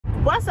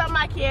What's up,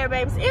 my Kyerra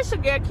babies? It's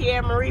your girl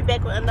Kyerra Marie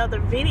back with another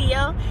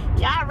video.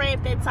 Y'all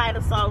read that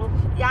title, so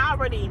y'all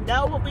already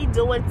know what we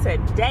doing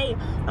today.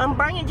 I'm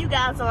bringing you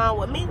guys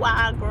along with me while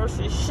I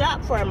grocery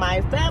shop for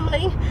my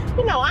family.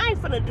 You know, I ain't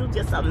finna do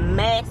just a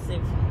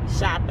massive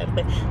shopping,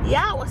 but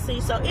y'all will see.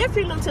 So if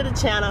you're new to the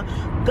channel,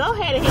 go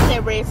ahead and hit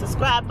that red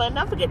subscribe button.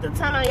 Don't forget to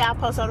turn on y'all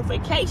post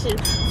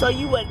notifications so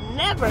you would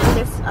never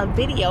miss a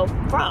video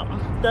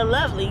from the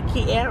lovely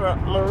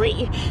Kyerra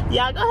Marie.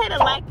 Y'all go ahead and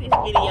like this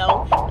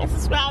video and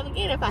subscribe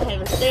again if I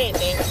haven't said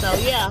that. So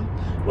yeah,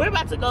 we're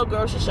about to go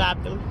grocery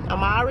shopping.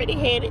 I'm already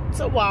headed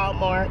to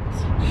Walmart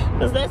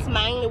because that's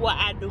mainly where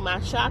I do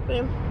my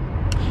shopping,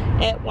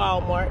 at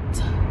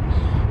Walmart.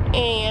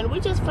 And we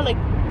just finna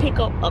pick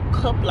up a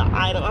couple of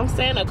items. I'm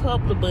saying a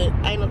couple, but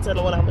I ain't no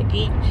telling what I'm gonna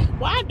get.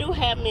 Well, I do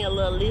have me a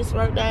little list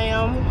wrote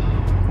down,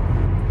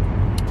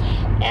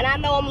 and I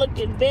know I'm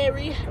looking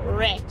very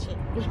ratchet,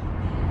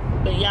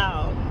 but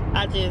y'all,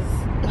 I just,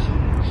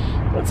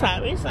 what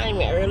time? It's not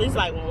even early. It's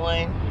like 1.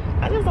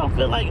 I just don't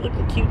feel like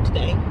looking cute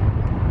today.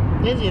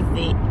 That's just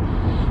it.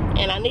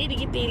 And I need to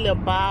get these little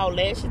ball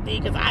lashes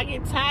because I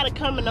get tired of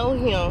coming on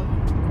here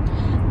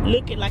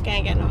looking like I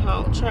ain't got no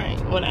home train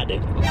when I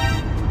do.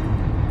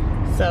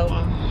 So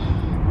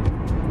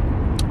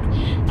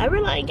I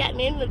really ain't got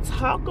nothing to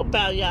talk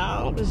about,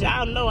 y'all, because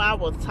y'all know I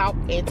will talk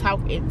and talk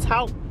and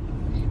talk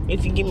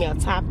if you give me a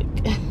topic.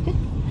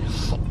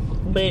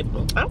 But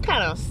I'm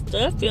kind of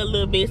stuffy a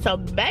little bit, so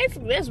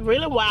basically that's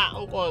really why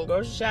I'm going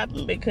grocery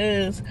shopping,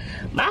 because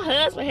my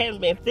husband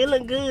hasn't been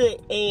feeling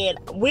good and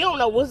we don't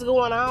know what's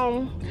going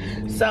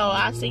on. So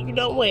I said, you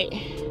know what,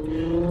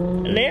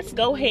 let's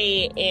go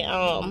ahead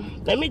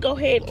and let me go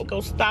ahead and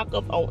go stock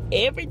up on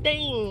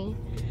everything.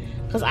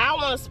 Cause I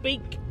don't want to speak,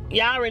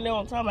 y'all already know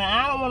what I'm talking about.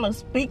 I don't want to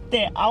speak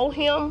that on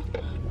him,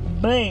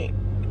 but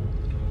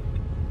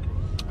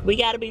we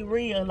gotta be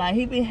real. Like,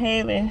 he been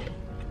having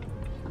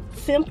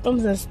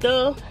symptoms and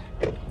stuff,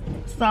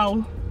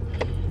 so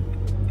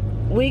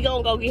we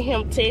gonna go get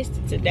him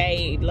tested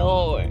today.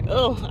 Lord,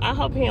 oh, I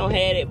hope he don't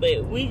have it.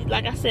 But we,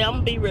 like I said, I'm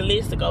gonna be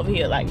realistic over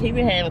here. Like, he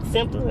been having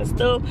symptoms and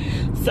stuff,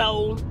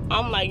 so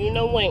I'm like, you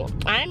know what?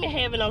 I ain't been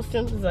having no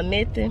symptoms or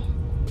nothing.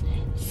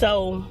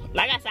 So,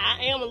 like I said,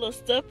 I am a little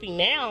stuffy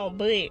now,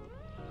 but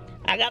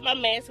I got my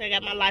mask, I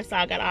got my Lysol,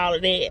 I got all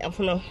of that. I'm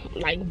gonna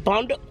like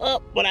bundle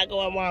up when I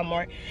go in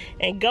Walmart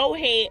and go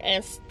ahead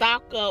and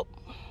stock up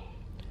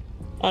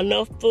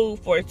enough food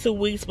for 2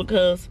 weeks,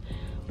 because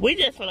we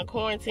just gonna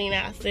quarantine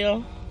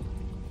ourselves.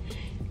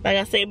 Like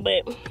I said,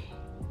 but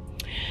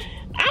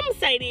I'm gonna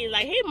say this,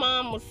 like, his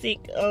mom was sick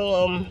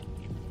a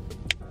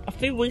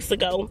few weeks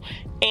ago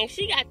and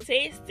she got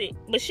tested,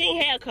 but she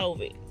ain't had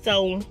COVID.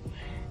 So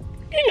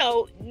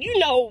you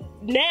know,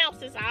 now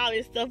since all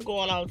this stuff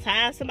going on,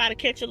 time somebody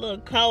catch a little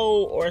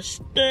cold or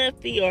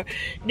stuffy or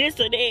this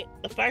or that,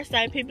 the first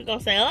thing people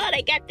gonna say, oh,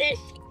 they got that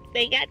shit.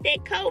 They got that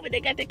COVID, they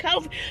got that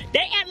COVID. They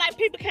act like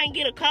people can't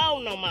get a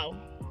cold no more.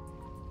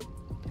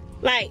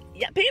 Like,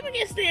 yeah, people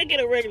can still get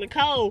a regular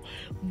cold,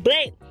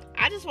 but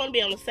I just want to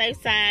be on the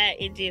safe side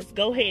and just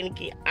go ahead and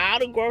get all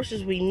the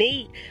groceries we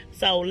need.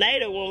 So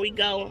later when we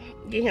go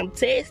get him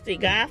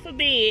tested, God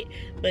forbid,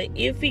 but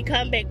if he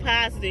come back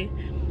positive,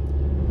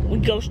 we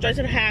go straight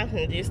to the house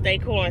and just stay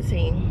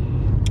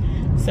quarantined.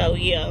 So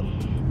yeah,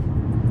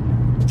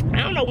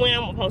 I don't know when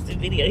I'm gonna post this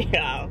video,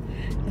 y'all,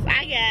 because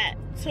I got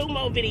 2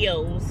 more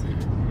videos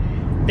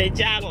that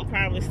y'all gonna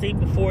probably see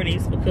before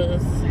this,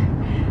 because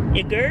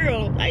your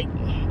girl like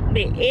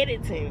been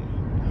editing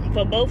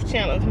for both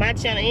channels, my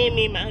channel and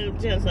me and my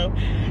husband's channel. So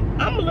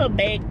I'm a little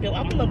backed up,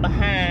 I'm a little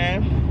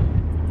behind,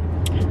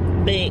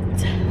 but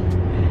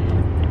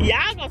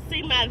y'all gonna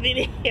see my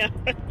video,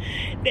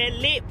 that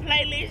lit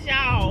playlist,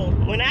 y'all.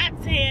 When I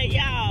tell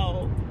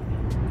y'all,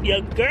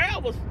 your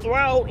girl was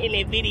thrown in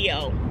that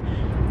video.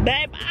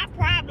 Babe, I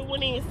probably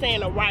wasn't even saying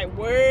the right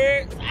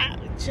words. I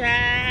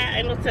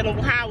ain't no telling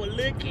how I was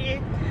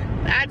looking.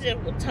 I just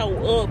was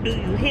told up, do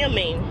you hear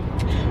me?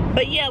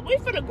 But yeah, we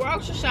for the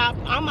grocery shop.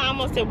 I'm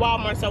almost at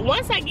Walmart. So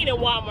once I get in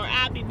Walmart,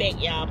 I'll be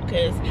back, y'all,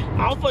 because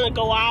I'm finna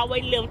go all the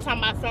way live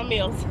talking about something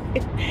else.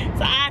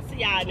 So I'll see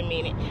y'all in a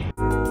minute.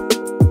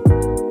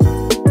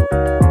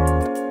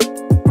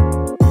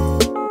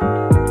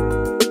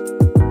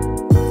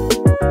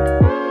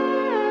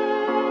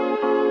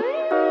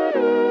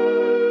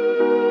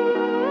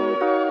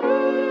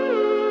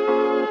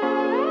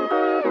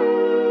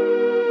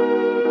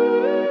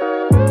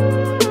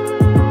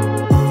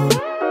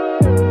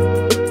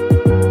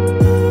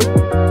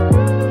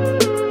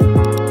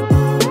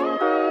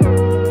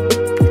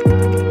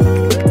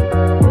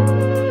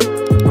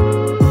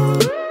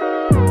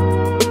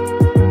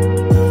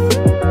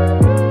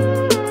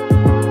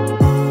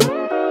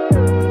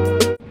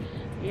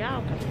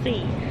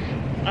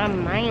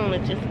 I'm mainly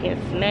just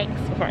getting snacks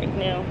right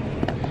now,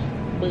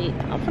 but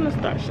I'm gonna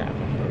start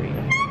shopping for real.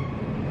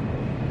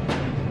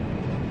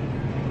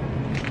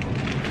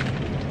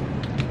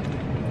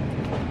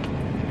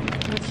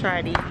 Let's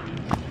try these.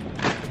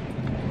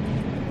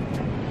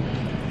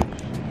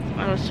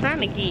 I was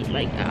trying to get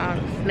like all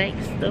the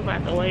snack stuff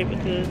out the way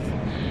because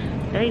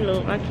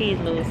My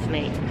kids love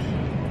snacks.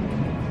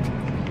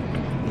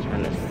 I'm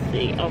trying to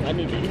see. Oh, I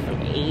need to get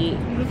some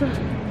eggs.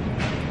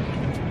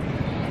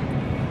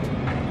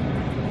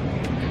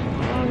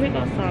 Oh, here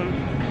goes some.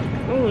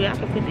 Oh, y'all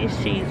can put this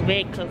cheese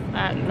back because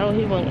I know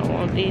he wasn't gonna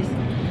want this.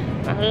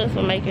 My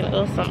husband making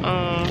us some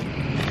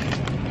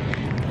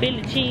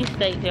Philly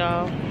cheesesteak,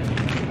 y'all.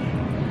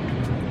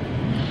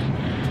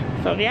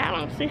 So if y'all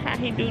don't see how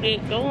he do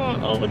that, go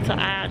on over to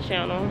our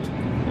channel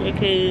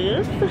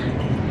because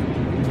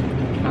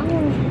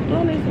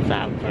I need some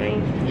sour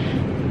cream.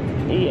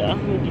 Yeah, I'm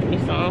gonna get me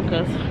some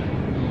because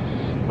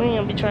we ain't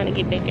gonna be trying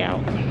to get back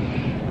out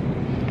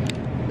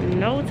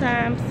no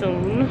time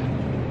soon.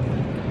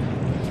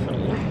 So,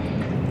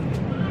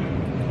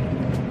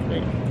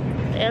 but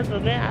as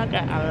of that, I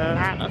got a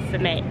lot of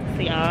snacks,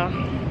 y'all.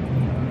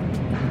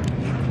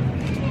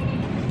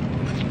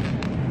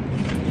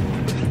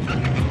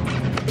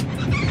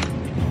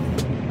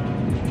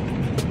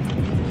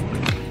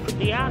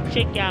 Y'all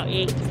check y'all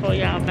eggs before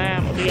y'all buy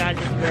them, or do y'all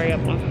just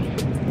grab them?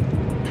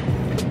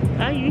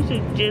 I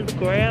usually just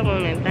grab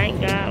them and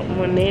thank God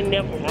when they're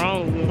never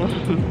wrong.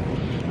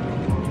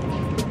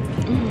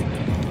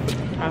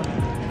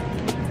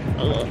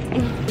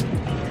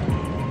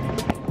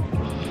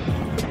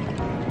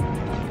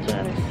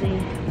 Trying to see.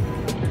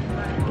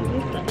 Is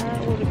this the eye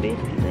or the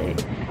biscuit egg?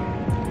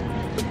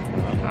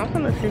 I'm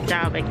gonna sit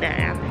y'all back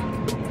down.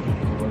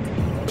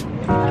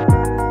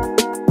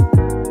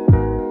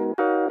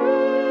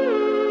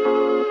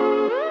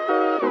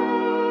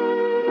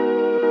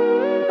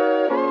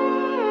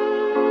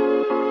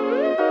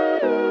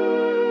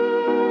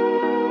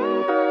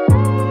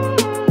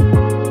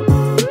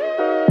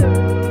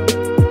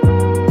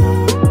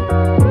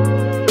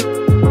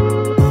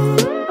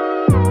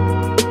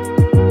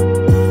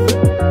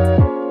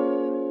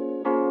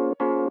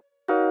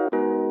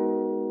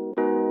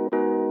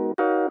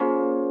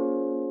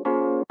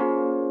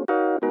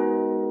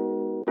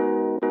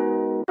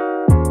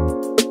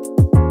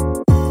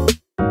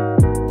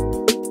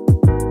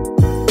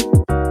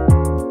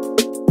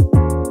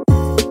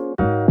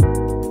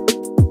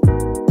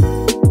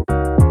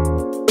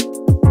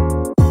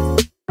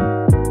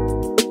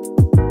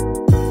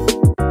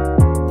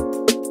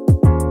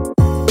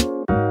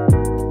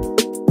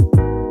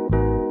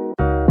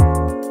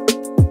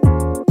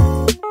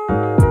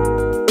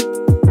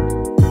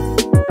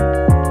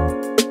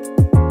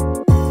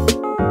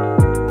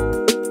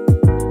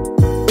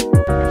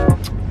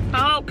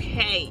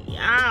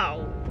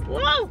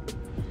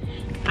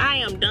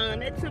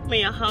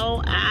 Me a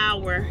whole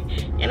hour,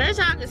 and as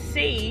y'all can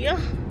see,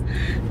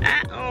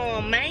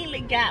 I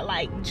mainly got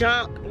like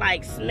junk,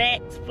 like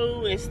snacks,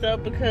 food and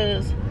stuff,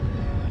 because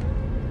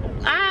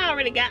I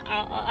already got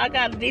I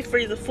got a deep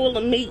freezer full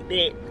of meat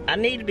that I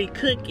need to be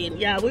cooking.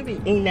 Y'all, we be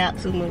eating out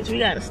too much. We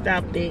gotta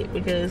stop that,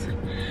 because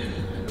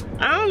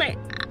honestly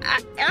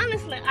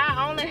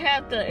I only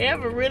have to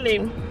ever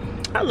really,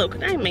 oh look,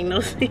 that ain't make no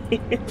sense.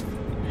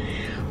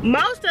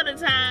 Most of the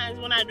times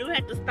when I do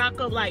have to stock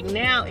up, like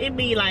now, it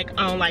be like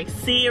on like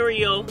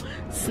cereal,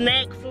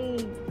 snack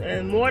food,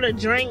 and more to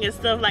drink and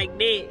stuff like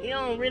that. It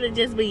don't really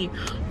just be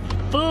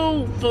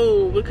food,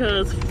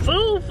 because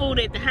food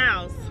at the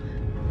house.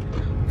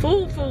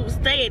 Food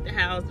stay at the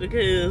house,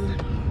 because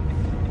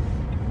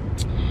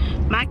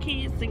my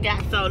kids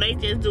got, so they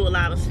just do a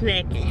lot of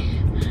snacking.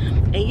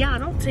 And y'all,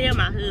 don't tell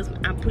my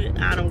husband I put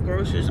all them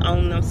groceries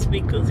on them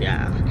speakers,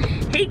 y'all.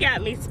 He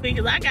got me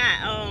speakers. I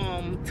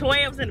got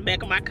 12s in the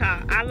back of my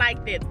car. I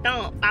like that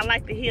thump. I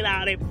like to hit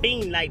all that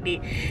bean like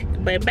that.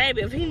 But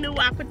baby, if he knew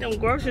I put them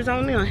groceries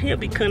on there, he'll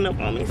be cutting up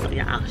on me. So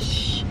y'all,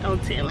 shh,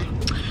 don't tell him.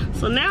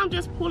 So now I'm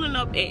just pulling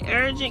up at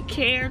urgent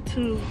care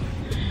to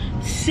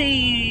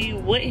see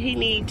what he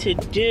need to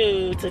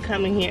do to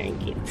come in here and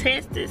get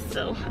tested.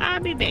 So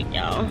I'll be back,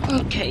 y'all.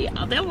 Okay,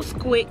 y'all, that was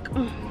quick.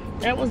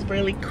 That was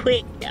really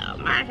quick, y'all.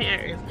 My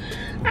hair is,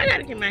 I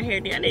gotta get my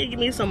hair done. I need to get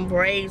me some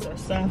braids or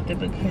something,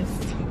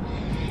 because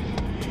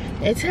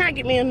it's time to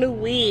get me a new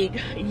wig.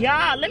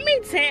 Y'all, let me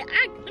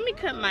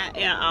cut my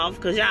hair off,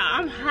 because y'all,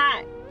 I'm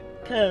hot.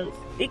 Because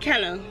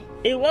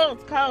it was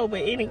cold,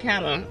 but it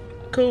kind of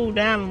cooled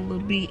down a little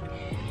bit.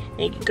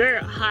 And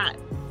girl, hot.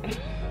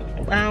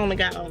 I only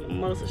got on the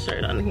muscle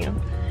shirt on here.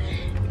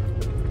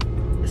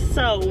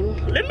 So,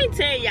 let me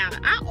tell y'all,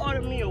 I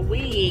ordered me a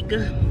wig.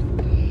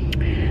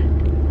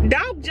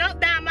 Don't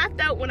jump down my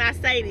throat when I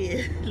say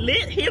this.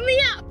 Hear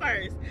me out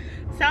first.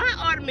 So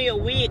I ordered me a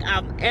wig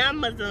off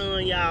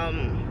Amazon, y'all.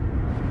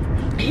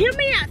 Hear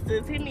me out,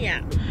 sis. Hear me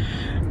out.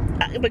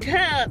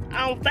 Because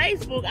on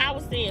Facebook, I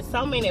was seeing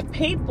so many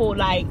people,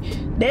 like,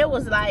 they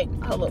was like,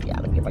 hold up, y'all,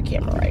 let me get my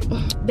camera right.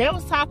 They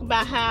was talking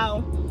about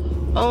how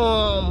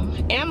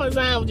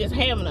Amazon was just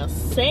having a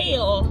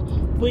sale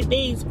with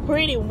these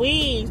pretty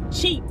wigs,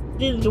 cheap.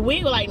 The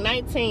wig was like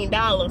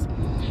 $19.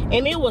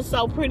 And it was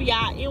so pretty,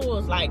 y'all. It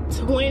was like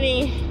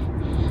 20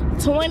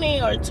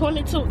 or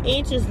 22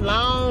 inches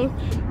long,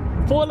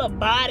 full of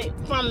body.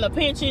 From the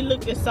picture, it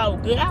looked so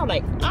good. I was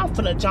like, I'm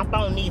finna jump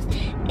on this.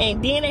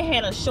 And then it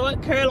had a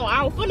short curl on.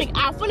 I was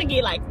finna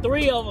get like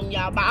 3 of them,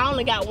 y'all, but I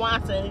only got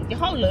 1. So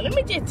hold on, let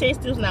me just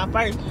test this now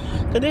first.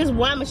 Cause this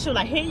woman, she was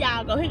like, here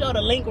y'all go. Here go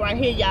the link right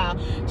here, y'all.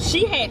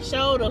 She had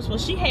showed us, well,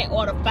 she had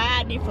ordered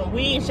 5 different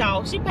wigs,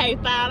 y'all. She paid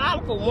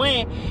 $5 for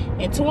one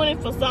and 20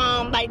 for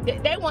some. Like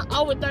they went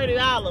over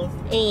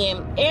 $30,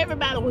 and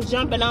everybody was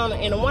jumping on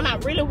it. And the one I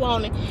really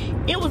wanted,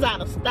 it was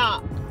out of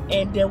stock.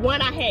 And the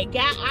one I had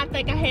got, I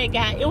think I had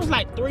got, it was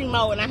like 3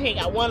 more, and I had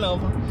got 1 of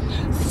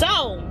them.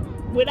 So,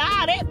 with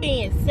all that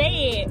being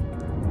said,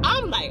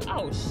 I'm like,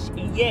 oh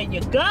shit, yeah,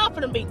 your girl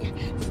finna be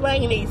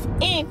slinging these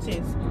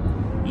inches.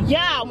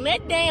 Y'all, when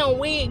that damn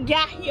wig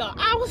got here,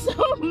 I was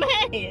so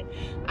mad.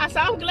 I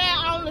said, I'm glad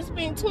I only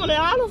spent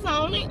 $20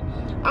 on it.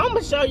 I'm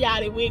gonna show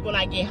y'all the wig when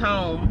I get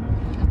home.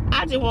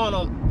 I just want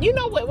them. You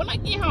know what? When I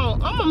get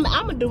home, I'm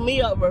gonna do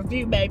me a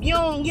review, baby. You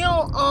don't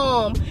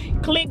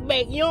click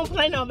back. You don't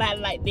play nobody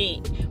like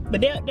that. But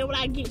that's what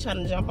I get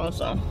trying to jump on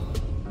some.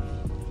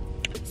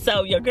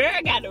 So your girl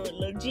got to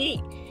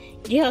legit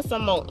get her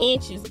some more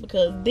inches,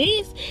 because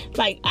this,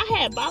 like, I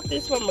had bought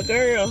this from a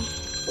girl.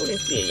 Who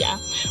this is, y'all?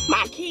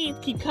 My kids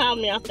keep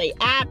calling me off their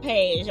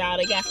iPads, y'all.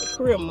 They got some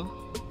criminal.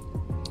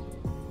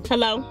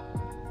 Hello?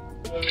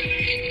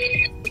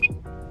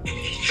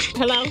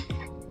 Hello?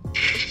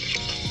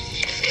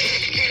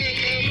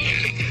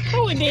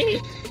 Who is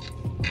this?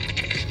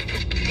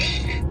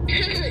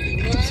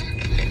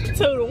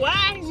 So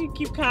why is you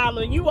keep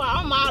calling?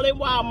 I'm all in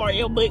Walmart,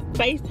 your book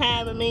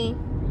FaceTiming me.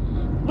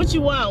 What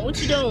you want? What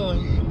you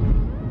doing?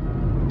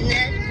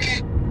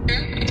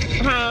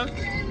 Huh?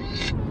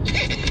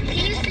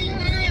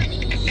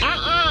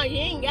 You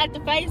ain't got the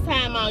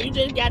FaceTime on. You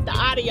just got the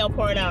audio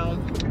part on.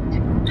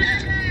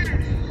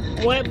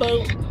 What,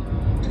 boo?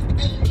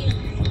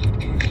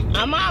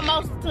 I'm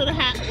almost to the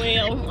house.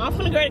 Well, I'm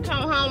finna go to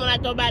come home when I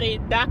go by the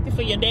doctor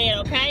for your dad,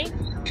 okay?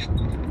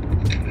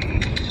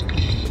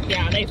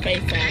 Y'all, they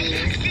FaceTime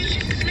me.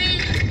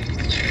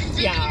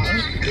 Y'all.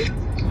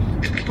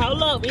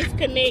 Hold up, it's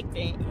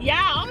connecting. Y'all,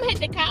 I'm gonna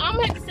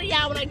have to see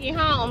y'all when I get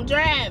home. I'm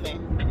driving.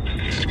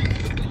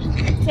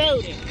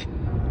 Tootie.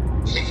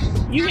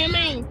 You hear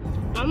me?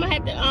 I'm gonna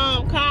have to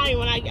call you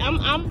when I'm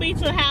gonna be to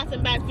the house in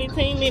about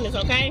 15 minutes,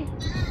 okay?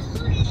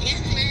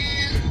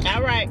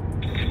 All right.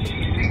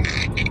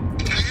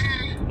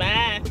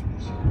 Bye.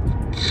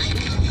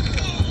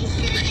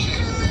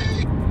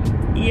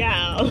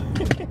 Y'all.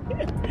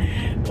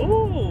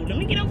 Ooh, let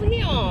me get over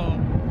here.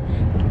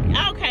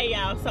 Okay,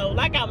 y'all. So,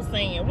 like I was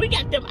saying, we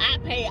got them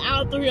iPads,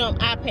 all 3 of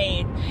them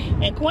iPads.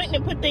 And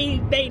Quentin put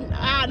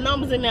our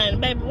numbers in there. And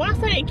baby, why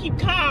say they keep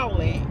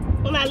calling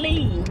when I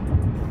leave?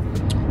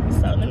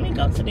 So, let me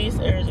go to this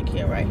urgent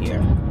care right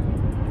here.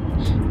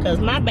 Because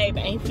my baby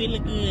ain't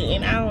feeling good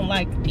and I don't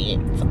like it.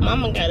 So,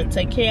 mama got to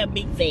take care of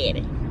Big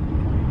Daddy.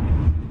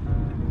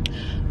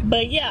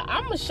 But yeah,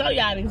 I'm gonna show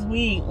y'all this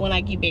wig when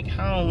I get back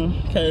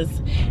home,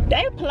 because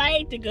they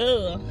played the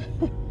girl.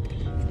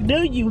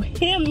 Do you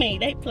hear me?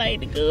 They played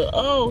the girl.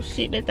 Oh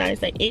shit, that thing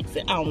say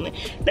exit only.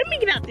 Let me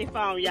get out this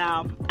phone,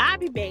 y'all. I'll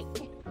be back.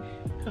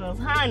 Cause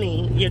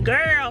honey, your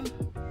girl,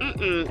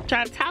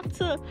 try to talk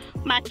to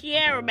my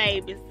Kyerra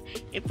babies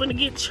and finna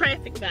get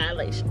traffic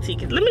violation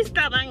tickets. Let me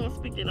stop. I ain't gonna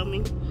speak that on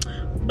me.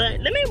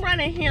 But let me run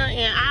in here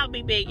and I'll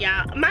be back,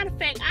 y'all. Matter of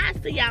fact,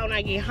 I'll see y'all when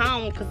I get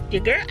home, because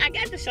your girl, I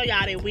got to show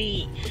y'all that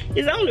wig.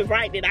 It's only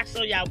right that I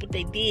show y'all what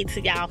they did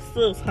to y'all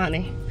sis,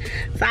 honey.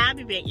 So I'll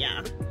be back,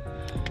 y'all.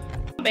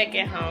 I'm back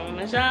at home.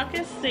 As y'all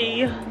can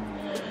see,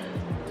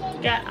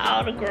 got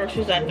all the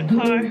groceries at the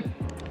car.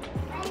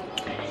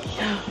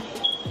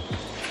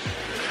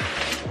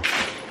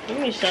 Let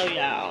me show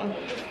y'all.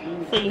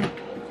 See,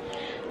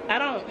 I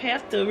don't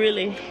have to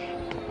really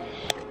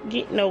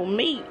get no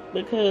meat,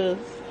 because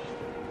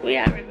we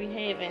already be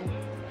having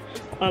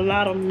a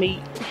lot of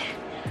meat.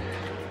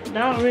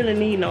 Don't really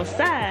need no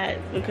sides,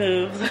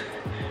 because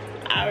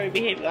I already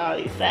be having all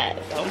these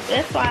sides. So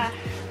that's why,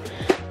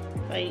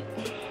 like,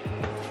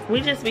 we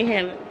just be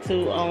having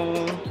to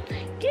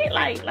get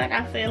like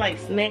I said, like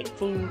snack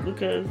food,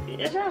 because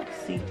as y'all can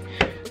see,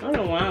 I don't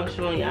know why I'm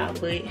showing y'all,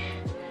 but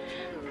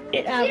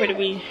it already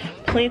be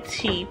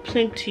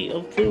plenty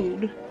of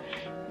food.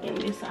 And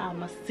this all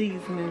my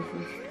seasonings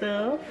and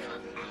stuff.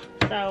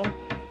 So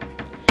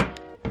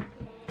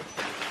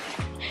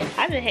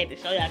I just had to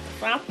show y'all, because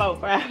some folks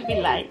probably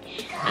be like,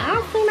 I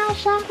don't see no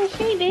shopping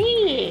she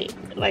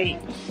did. Like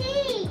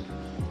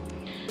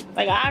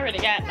I already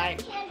got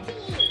like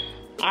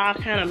all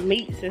kind of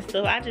meats and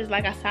stuff. I just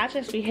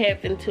be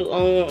having to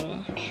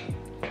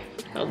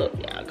hold up,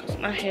 y'all, because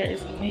my hair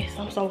is a mess.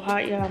 I'm so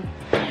hot, y'all.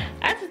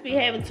 I just be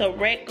having to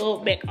rack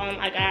up back on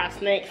like our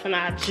snacks and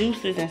our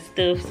juices and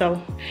stuff.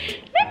 So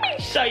let me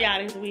show y'all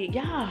this wig,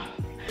 y'all.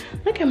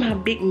 Look at my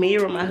big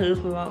mirror my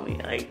husband bought me.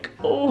 Like,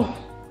 oh,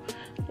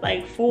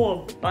 like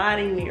full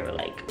body mirror.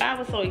 Like, I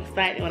was so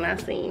excited when I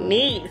seen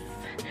this.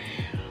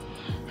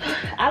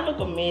 I look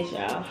a mess,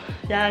 y'all.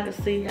 Y'all can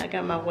see I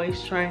got my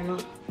waist trainer,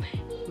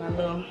 my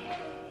little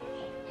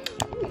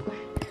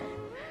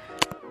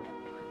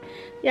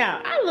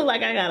Y'all, I look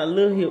like I got a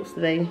little hips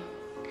today.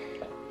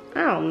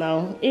 I don't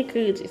know. It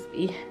could just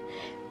be.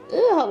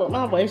 Hold up,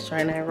 my waist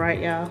trainer ain't right,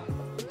 y'all.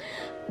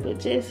 But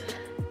just,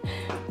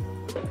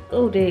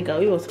 oh, there you go.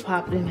 It was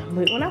popping.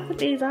 But when I put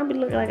these, I be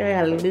looking like I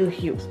got little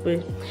hips.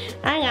 But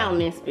I ain't got on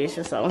that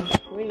special, so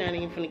we're not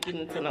even finna get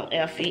into no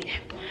outfit.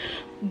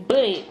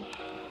 But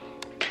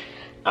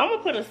I'm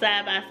gonna put a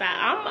side by side.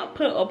 I'm gonna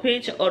put a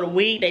picture of the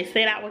wig they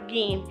said I was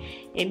getting,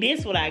 and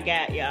this what I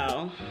got,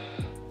 y'all.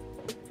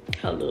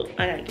 Hold up,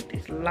 I gotta get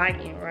this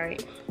lighting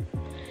right.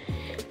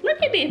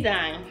 Look at this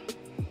thing.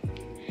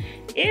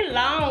 It's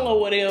long or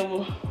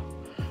whatever,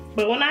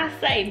 but when I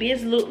say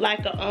this look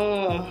like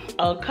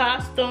a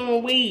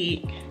costume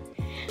wig,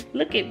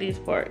 look at this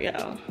part,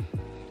 y'all.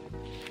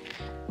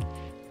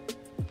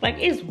 Like,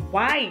 it's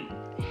white.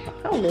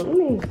 Hold up, let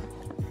me.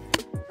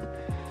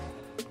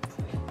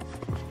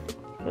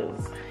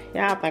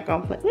 Y'all think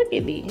I'm playing. Look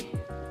at this.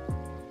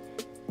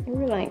 It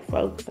really ain't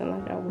focusing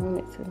like I want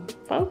it to.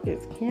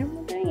 Focus,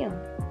 camera, damn.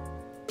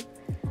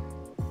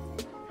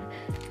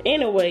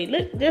 Anyway,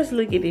 look, just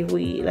look at this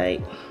wig.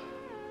 Like,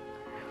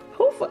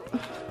 who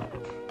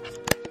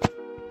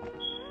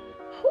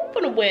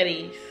finna wear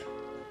these?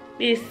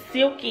 This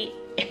silky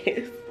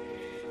ass.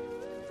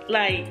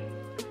 Like,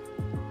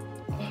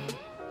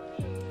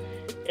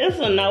 it's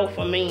a no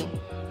for me.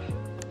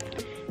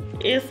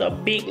 It's a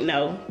big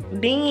no.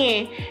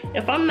 Then,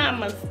 if I'm not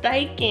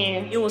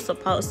mistaken, it was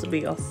supposed to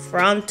be a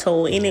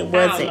frontal, and it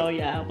wasn't. I don't know,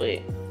 y'all,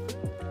 but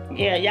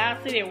yeah, y'all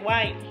see that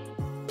white?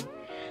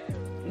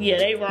 Yeah,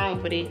 they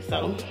wrong for this,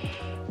 so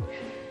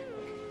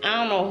I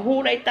don't know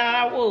who they thought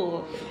I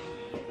was.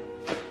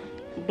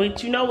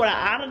 But you know what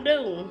I ought to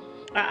do?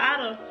 I ought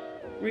to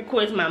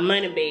request my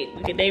money back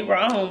because they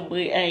wrong. But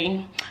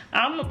hey,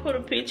 I'm gonna put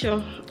a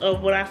picture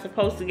of what I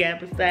supposed to get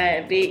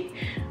beside that.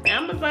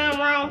 Amazon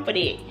wrong for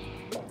that.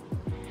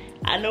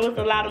 I know it's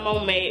a lot of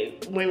more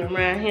mad women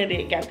around here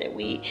that got that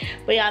wig.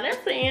 But y'all,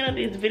 that's the end of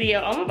this video.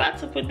 I'm about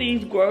to put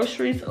these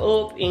groceries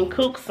up and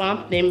cook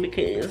something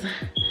because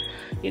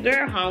your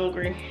girl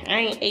hungry. I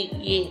ain't ate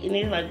yet, and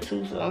it's like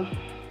 2 something.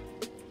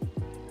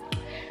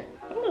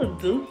 I'm gonna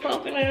do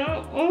poking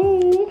out.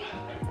 Ooh.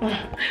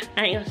 I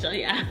ain't gonna show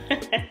y'all.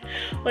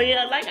 But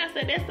yeah, like I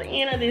said, that's the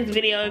end of this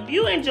video. If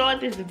you enjoyed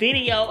this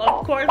video,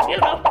 of course, give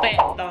it a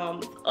fat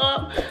thumbs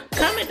up.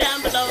 Comment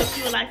down below if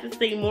you would like to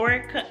see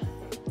more.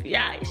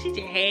 Yeah, she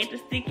just had to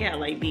stick out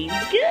like these.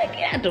 Get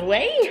out the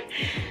way.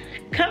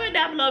 Comment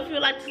down below if you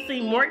would like to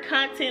see more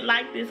content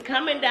like this.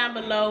 Comment down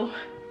below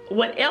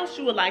what else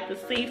you would like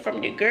to see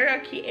from your girl,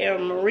 Kyerra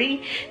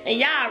Marie. And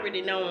y'all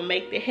already know I'm gonna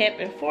make that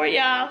happen for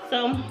y'all.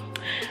 So,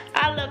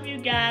 I love you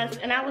guys,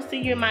 and I will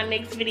see you in my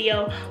next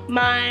video.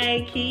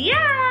 My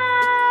Kyerra.